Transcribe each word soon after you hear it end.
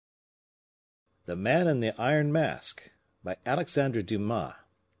The Man in the Iron Mask, by Alexandre Dumas.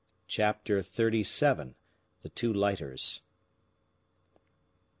 Chapter 37. The Two Lighters.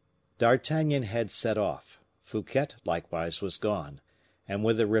 D'Artagnan had set off. Fouquet likewise was gone, and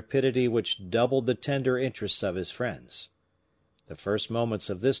with a rapidity which doubled the tender interests of his friends. The first moments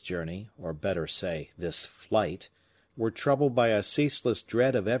of this journey, or better say, this flight, were troubled by a ceaseless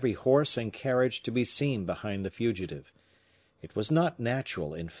dread of every horse and carriage to be seen behind the fugitive. It was not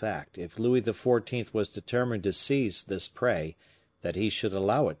natural, in fact, if Louis XIV was determined to seize this prey, that he should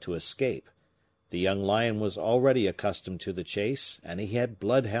allow it to escape. The young lion was already accustomed to the chase, and he had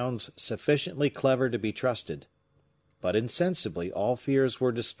bloodhounds sufficiently clever to be trusted. But insensibly all fears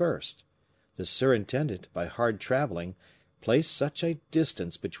were dispersed. The surintendant, by hard travelling, placed such a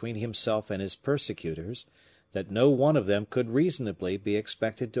distance between himself and his persecutors, that no one of them could reasonably be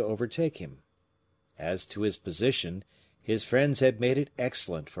expected to overtake him. As to his position, his friends had made it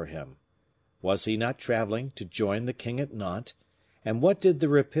excellent for him. Was he not travelling to join the king at Nantes? And what did the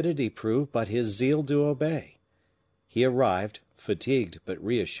rapidity prove but his zeal to obey? He arrived, fatigued but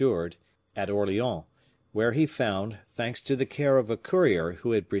reassured, at Orleans, where he found, thanks to the care of a courier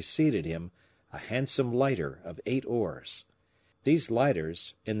who had preceded him, a handsome lighter of 8 oars. These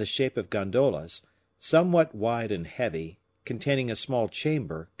lighters, in the shape of gondolas, somewhat wide and heavy, containing a small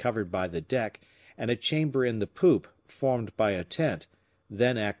chamber covered by the deck, and a chamber in the poop formed by a tent,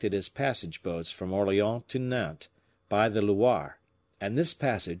 then acted as passage boats from Orleans to Nantes, by the Loire, and this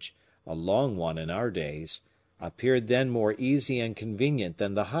passage, a long one in our days, appeared then more easy and convenient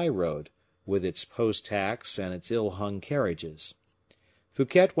than the high road, with its post-hacks and its ill-hung carriages.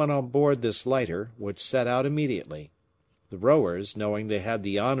 Fouquet went on board this lighter, which set out immediately. The rowers, knowing they had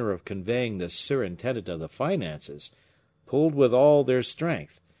the honor of conveying the surintendant of the finances, pulled with all their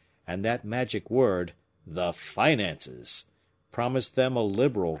strength, and that magic word, the finances, promised them a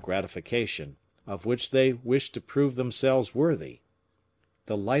liberal gratification, of which they wished to prove themselves worthy.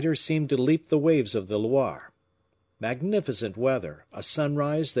 The lighter seemed to leap the waves of the Loire. Magnificent weather, a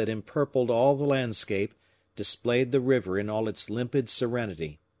sunrise that empurpled all the landscape, displayed the river in all its limpid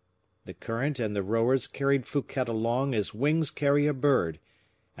serenity. The current and the rowers carried Fouquet along as wings carry a bird,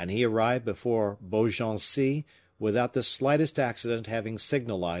 and he arrived before Beaugency without the slightest accident having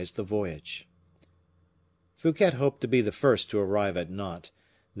signalized the voyage. Fouquet hoped to be the first to arrive at Nantes.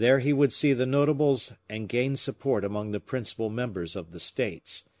 There he would see the notables and gain support among the principal members of the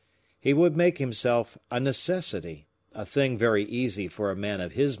States. He would make himself a necessity, a thing very easy for a man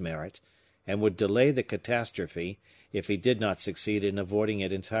of his merit, and would delay the catastrophe, if he did not succeed in avoiding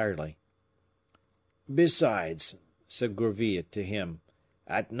it entirely. "Besides," said Gourville to him,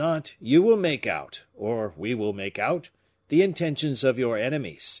 "at Nantes you will make out, or we will make out, the intentions of your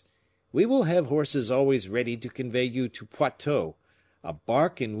enemies. We will have horses always ready to convey you to Poitou, a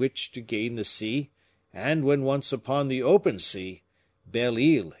bark in which to gain the sea, and when once upon the open sea, Belle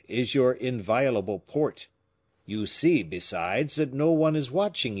Isle is your inviolable port. You see, besides, that no one is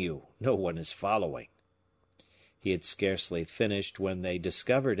watching you, no one is following." He had scarcely finished when they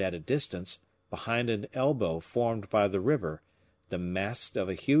discovered at a distance, behind an elbow formed by the river, the mast of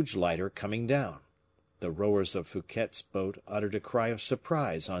a huge lighter coming down. The rowers of Fouquet's boat uttered a cry of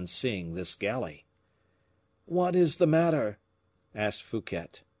surprise on seeing this galley. "What is the matter?" asked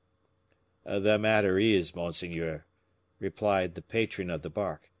Fouquet. "The matter is, monseigneur," replied the patron of the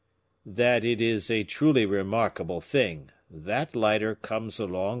bark, "that it is a truly remarkable thing. That lighter comes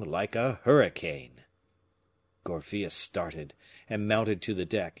along like a hurricane." Gourville started, and mounted to the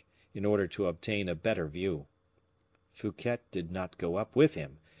deck, in order to obtain a better view. Fouquet did not go up with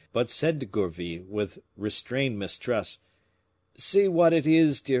him, but said to Gourville, with restrained mistrust, "See what it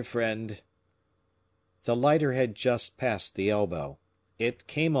is, dear friend." The lighter had just passed the elbow. It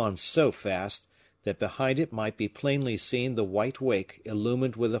came on so fast, that behind it might be plainly seen the white wake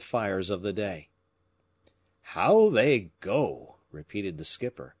illumined with the fires of the day. "How they go!" repeated the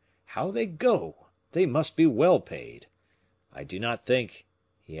skipper. "How they go! They must be well paid. I do not think,"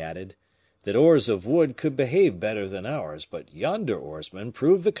 he added, "that oars of wood could behave better than ours, but yonder oarsmen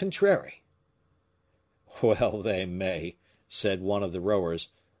prove the contrary." "Well they may," said one of the rowers.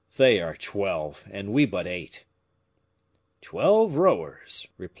 "They are 12, and we but 8." "12 rowers,"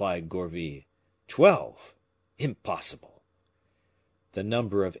 replied Gourville. 12! Impossible!" The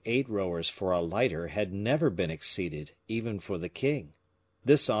number of 8 rowers for a lighter had never been exceeded, even for the king.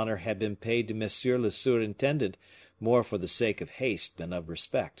 This honor had been paid to monsieur le surintendant more for the sake of haste than of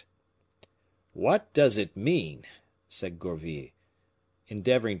respect. "What does it mean?" said Gourville,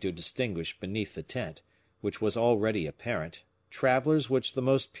 endeavoring to distinguish beneath the tent, which was already apparent, travelers which the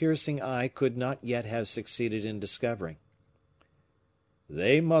most piercing eye could not yet have succeeded in discovering.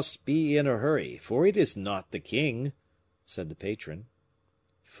 They must be in a hurry, for it is not the king, said the patron.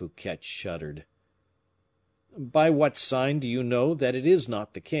 Fouquet shuddered. By what sign do you know that it is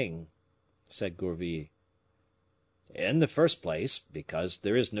not the king? Said Gourville. In the first place, because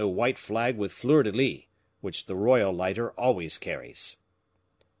there is no white flag with fleur-de-lis, which the royal lighter always carries.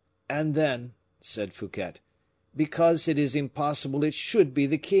 And then, said Fouquet, because it is impossible it should be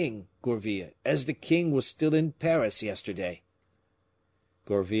the king, Gourville, as the king was still in Paris yesterday.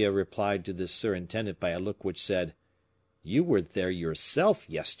 Gourville replied to the surintendant by a look which said, You were there yourself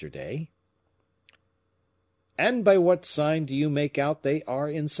yesterday. And by what sign do you make out they are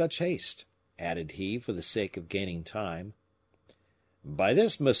in such haste? Added he, for the sake of gaining time. By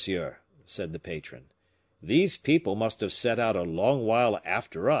this, monsieur, said the patron. These people must have set out a long while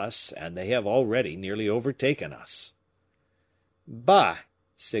after us, and they have already nearly overtaken us. Bah,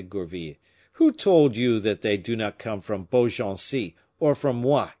 said Gourville, who told you that they do not come from Beaugency, or from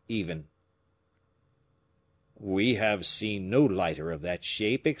Moi, even? We have seen no lighter of that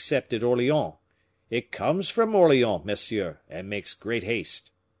shape except at Orleans. It comes from Orleans, monsieur, and makes great haste.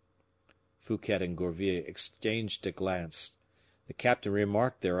 Fouquet and Gourville exchanged a glance. The captain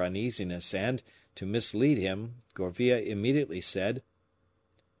remarked their uneasiness, and, to mislead him, Gourville immediately said,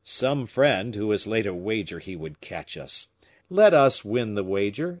 Some friend who has laid a wager he would catch us. Let us win the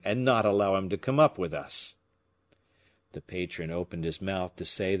wager, and not allow him to come up with us. The patron opened his mouth to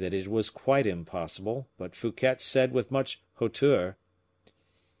say that it was quite impossible, but Fouquet said with much hauteur,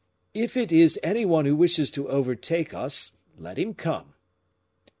 If it is any one who wishes to overtake us, let him come.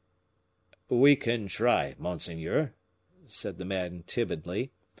 We can try, monseigneur, said the man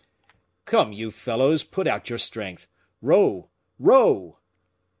timidly. Come, you fellows, put out your strength. Row, row.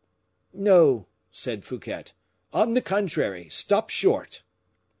 No, said Fouquet. On the contrary, stop short.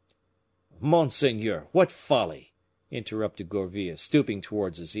 Monseigneur, what folly! Interrupted Gourville, stooping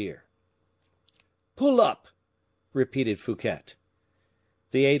towards his ear. Pull up, repeated Fouquet.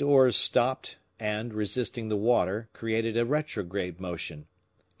 The 8 oars stopped, and, resisting the water, created a retrograde motion.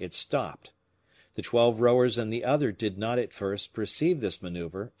 It stopped. The 12 rowers and the other did not at first perceive this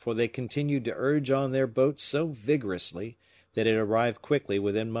maneuver, for they continued to urge on their boat so vigorously that it arrived quickly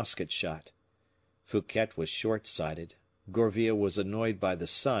within musket shot. Fouquet was short-sighted. Gourville was annoyed by the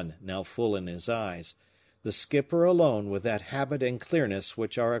sun, now full in his eyes. The skipper alone, with that habit and clearness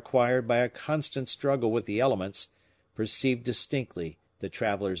which are acquired by a constant struggle with the elements, perceived distinctly the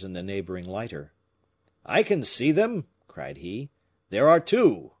travellers in the neighboring lighter. I can see them, cried he. There are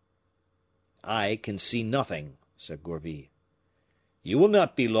 2. I can see nothing, said Gourville. You will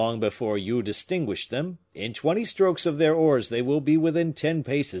not be long before you distinguish them. In 20 strokes of their oars they will be within 10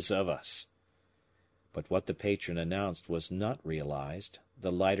 paces of us. But what the patron announced was not realized.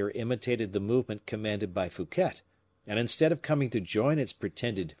 The lighter imitated the movement commanded by Fouquet, and instead of coming to join its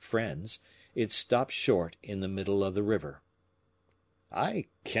pretended friends, it stopped short in the middle of the river. I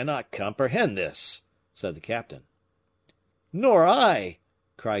cannot comprehend this, said the captain. Nor I,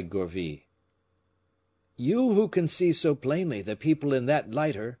 cried Gourville. You who can see so plainly the people in that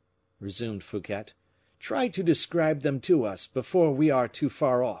lighter, resumed Fouquet, try to describe them to us before we are too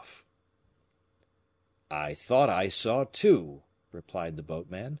far off. I thought I saw 2, replied the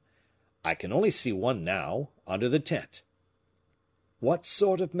boatman. I can only see one now, under the tent. What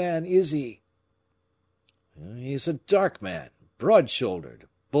sort of man is he? He is a dark man, broad-shouldered,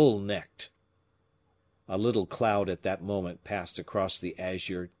 bull-necked. A little cloud at that moment passed across the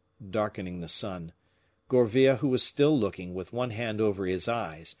azure, darkening the sun. Gourville, who was still looking, with one hand over his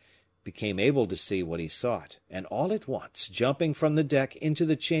eyes, became able to see what he sought, and all at once, jumping from the deck into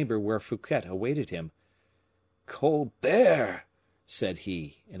the chamber where Fouquet awaited him, Colbert! said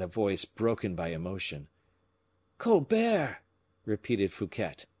he, in a voice broken by emotion. Colbert! repeated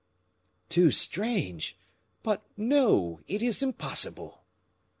Fouquet. Too strange! But no, it is impossible.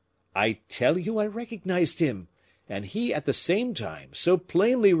 I tell you I recognized him, and he at the same time so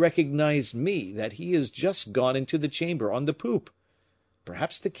plainly recognized me that he is just gone into the chamber on the poop.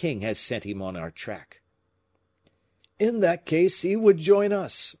 Perhaps the king has sent him on our track. In that case he would join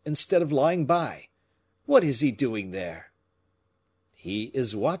us, instead of lying by. What is he doing there? He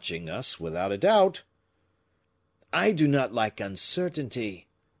is watching us, without a doubt. I do not like uncertainty,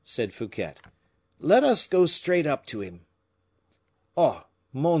 said Fouquet. Let us go straight up to him. Oh,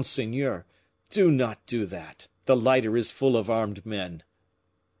 monseigneur, do not do that. The lighter is full of armed men.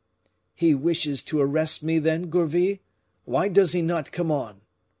 He wishes to arrest me, then, Gourville? Why does he not come on?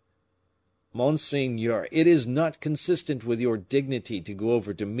 Monseigneur, it is not consistent with your dignity to go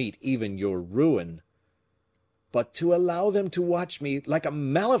over to meet even your ruin. But to allow them to watch me like a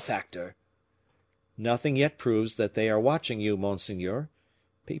malefactor. Nothing yet proves that they are watching you, monseigneur.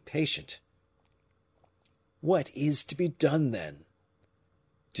 Be patient. What is to be done, then?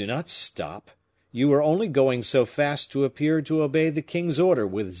 Do not stop. You are only going so fast to appear to obey the king's order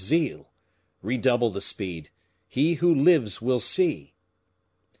with zeal. Redouble the speed. He who lives will see.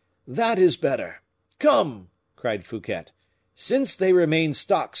 That is better. Come, cried Fouquet. Since they remain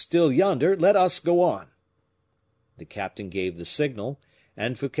stock still yonder, let us go on. The captain gave the signal,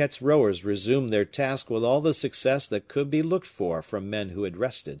 and Fouquet's rowers resumed their task with all the success that could be looked for from men who had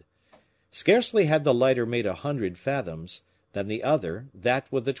rested. Scarcely had the lighter made 100 fathoms, than the other,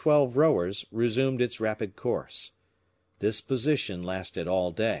 that with the 12 rowers, resumed its rapid course. This position lasted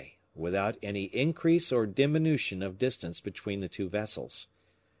all day, without any increase or diminution of distance between the two vessels.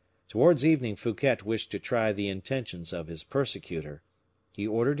 Towards evening Fouquet wished to try the intentions of his persecutor. He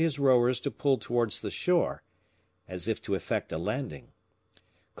ordered his rowers to pull towards the shore, as if to effect a landing.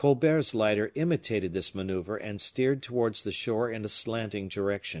 Colbert's lighter imitated this maneuver and steered towards the shore in a slanting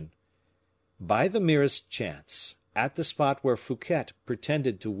direction. By the merest chance, at the spot where Fouquet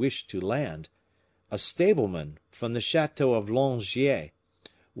pretended to wish to land, a stableman from the chateau of Langier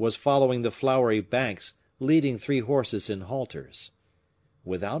was following the flowery banks, leading 3 horses in halters.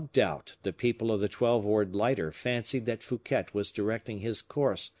 Without doubt, the people of the 12-oared lighter fancied that Fouquet was directing his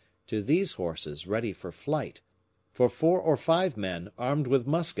course to these horses ready for flight, for 4 or 5 men, armed with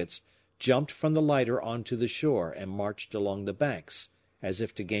muskets, jumped from the lighter on to the shore and marched along the banks, as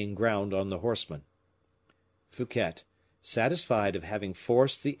if to gain ground on the horsemen. Fouquet, satisfied of having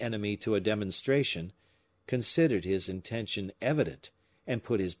forced the enemy to a demonstration, considered his intention evident, and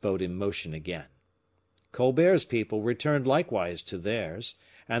put his boat in motion again. Colbert's people returned likewise to theirs,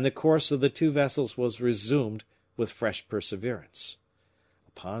 and the course of the 2 vessels was resumed with fresh perseverance.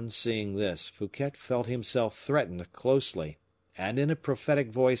 Upon seeing this, Fouquet felt himself threatened closely, and in a prophetic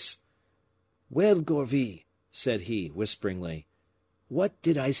voice, "Well, Gourville," said he, whisperingly, "what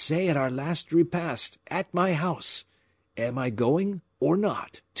did I say at our last repast, at my house? Am I going, or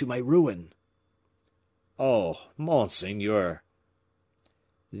not, to my ruin?" "Oh, monseigneur!"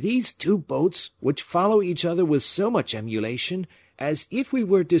 "These 2 boats, which follow each other with so much emulation, as if we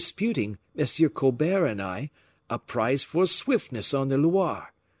were disputing, Monsieur Colbert and I, a prize for swiftness on the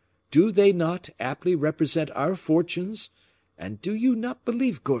Loire, do they not aptly represent our fortunes? And do you not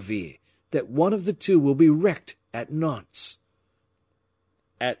believe, Gourville, that one of the 2 will be wrecked at Nantes?"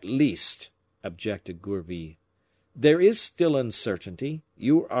 "At least," objected Gourville, "there is still uncertainty.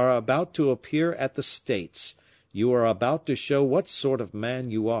 You are about to appear at the States. You are about to show what sort of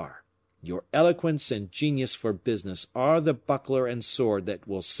man you are. Your eloquence and genius for business are the buckler and sword that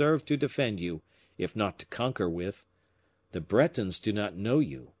will serve to defend you, if not to conquer with. The Bretons do not know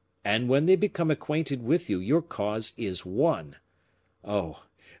you, and when they become acquainted with you, your cause is won. Oh,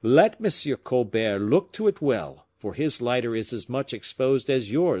 let Monsieur Colbert look to it well, for his lighter is as much exposed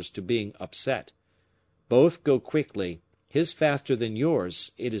as yours to being upset. Both go quickly, his faster than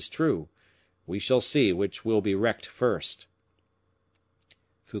yours, it is true. We shall see which will be wrecked first."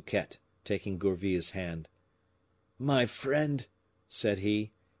 Fouquet, taking Gourville's hand, "My friend," said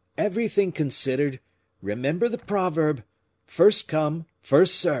he, "everything considered, remember the proverb, 'First come,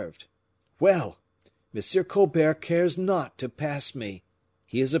 first served.' Well, Monsieur Colbert cares not to pass me.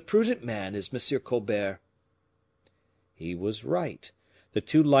 He is a prudent man, is Monsieur Colbert." He was right. The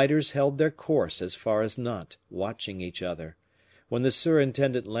 2 lighters held their course as far as Nantes, watching each other. When the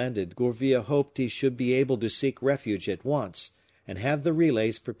surintendant landed, Gourville hoped he should be able to seek refuge at once, and have the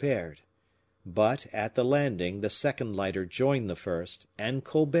relays prepared. But, at the landing, the 2nd lighter joined the first, and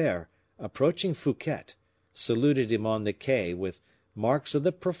Colbert, approaching Fouquet, saluted him on the quay with marks of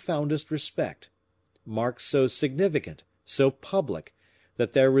the profoundest respect, marks so significant, so public,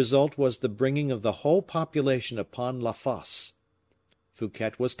 that their result was the bringing of the whole population upon La Fosse.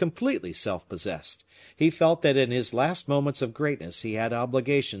 Fouquet was completely self-possessed. He felt that in his last moments of greatness he had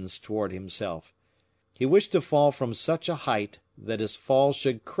obligations toward himself. He wished to fall from such a height that his fall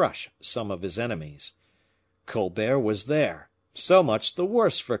should crush some of his enemies. Colbert was there, so much the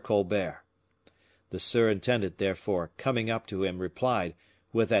worse for Colbert. The surintendant, therefore, coming up to him, replied,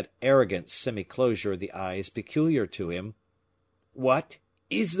 with that arrogant semi-closure of the eyes peculiar to him, "What,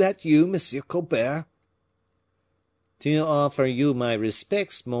 is that you, Monsieur Colbert?" "To offer you my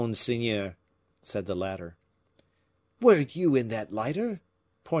respects, monseigneur," said the latter. "Were you in that lighter?"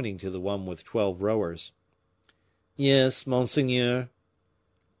 pointing to the one with 12 rowers. "Yes, monseigneur."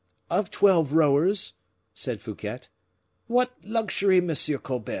 "Of 12 rowers?" said Fouquet. "What luxury, Monsieur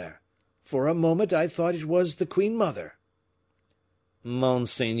Colbert! For a moment I thought it was the queen mother."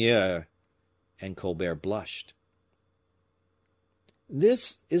 "Monseigneur," and Colbert blushed.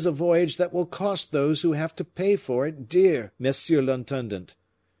 "This is a voyage that will cost those who have to pay for it dear, Monsieur l'Intendant,"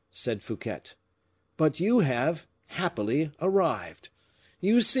 said Fouquet. "But you have, happily, arrived.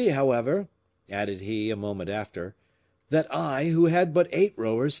 You see, however," added he, a moment after, "that I, who had but 8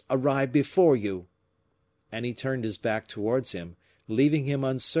 rowers, arrived before you." And he turned his back towards him, leaving him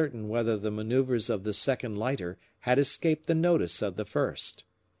uncertain whether the maneuvers of the second lighter had escaped the notice of the first.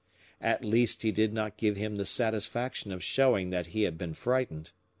 At least he did not give him the satisfaction of showing that he had been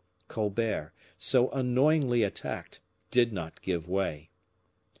frightened. Colbert, so annoyingly attacked, did not give way.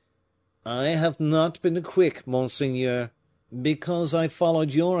 "I have not been quick, monseigneur, because I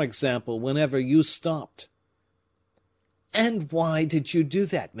followed your example whenever you stopped." "And why did you do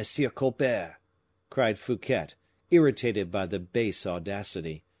that, Monsieur Colbert?" cried Fouquet, irritated by the base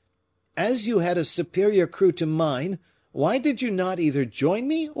audacity. "As you had a superior crew to mine, why did you not either join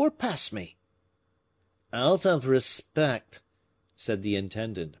me or pass me?" "Out of respect," said the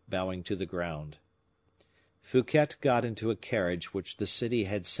intendant, bowing to the ground. Fouquet got into a carriage which the city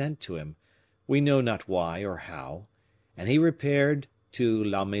had sent to him, we know not why or how, and he repaired to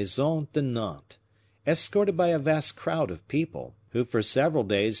La Maison de Nantes, escorted by a vast crowd of people, who for several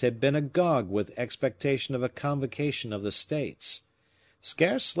days had been agog with expectation of a convocation of the States.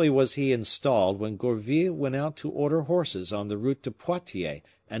 Scarcely was he installed when Gourville went out to order horses on the route to Poitiers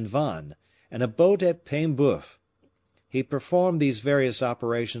and Vannes, and a boat at Paimboeuf. He performed these various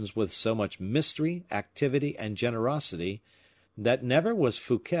operations with so much mystery, activity, and generosity, that never was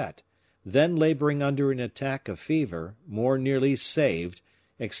Fouquet, then laboring under an attack of fever, more nearly saved,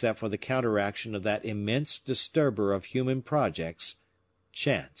 except for the counteraction of that immense disturber of human projects,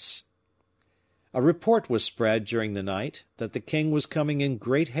 chance. A report was spread during the night that the king was coming in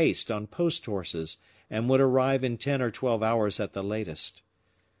great haste on post horses, and would arrive in 10 or 12 hours at the latest.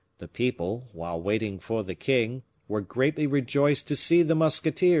 The people, while waiting for the king, were greatly rejoiced to see the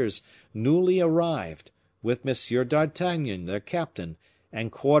musketeers, newly arrived, with M. d'Artagnan, their captain,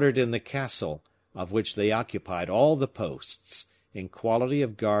 and quartered in the castle, of which they occupied all the posts, in quality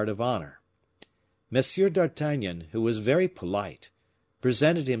of guard of honor. M. d'Artagnan, who was very polite,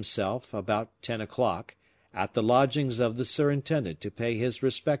 presented himself, about 10 o'clock, at the lodgings of the surintendant to pay his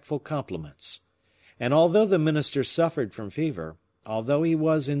respectful compliments. And although the minister suffered from fever, although he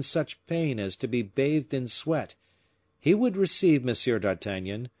was in such pain as to be bathed in sweat, he would receive M.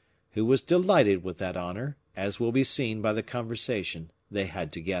 d'Artagnan, who was delighted with that honor, as will be seen by the conversation they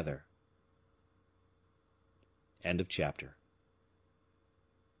had together. End of chapter.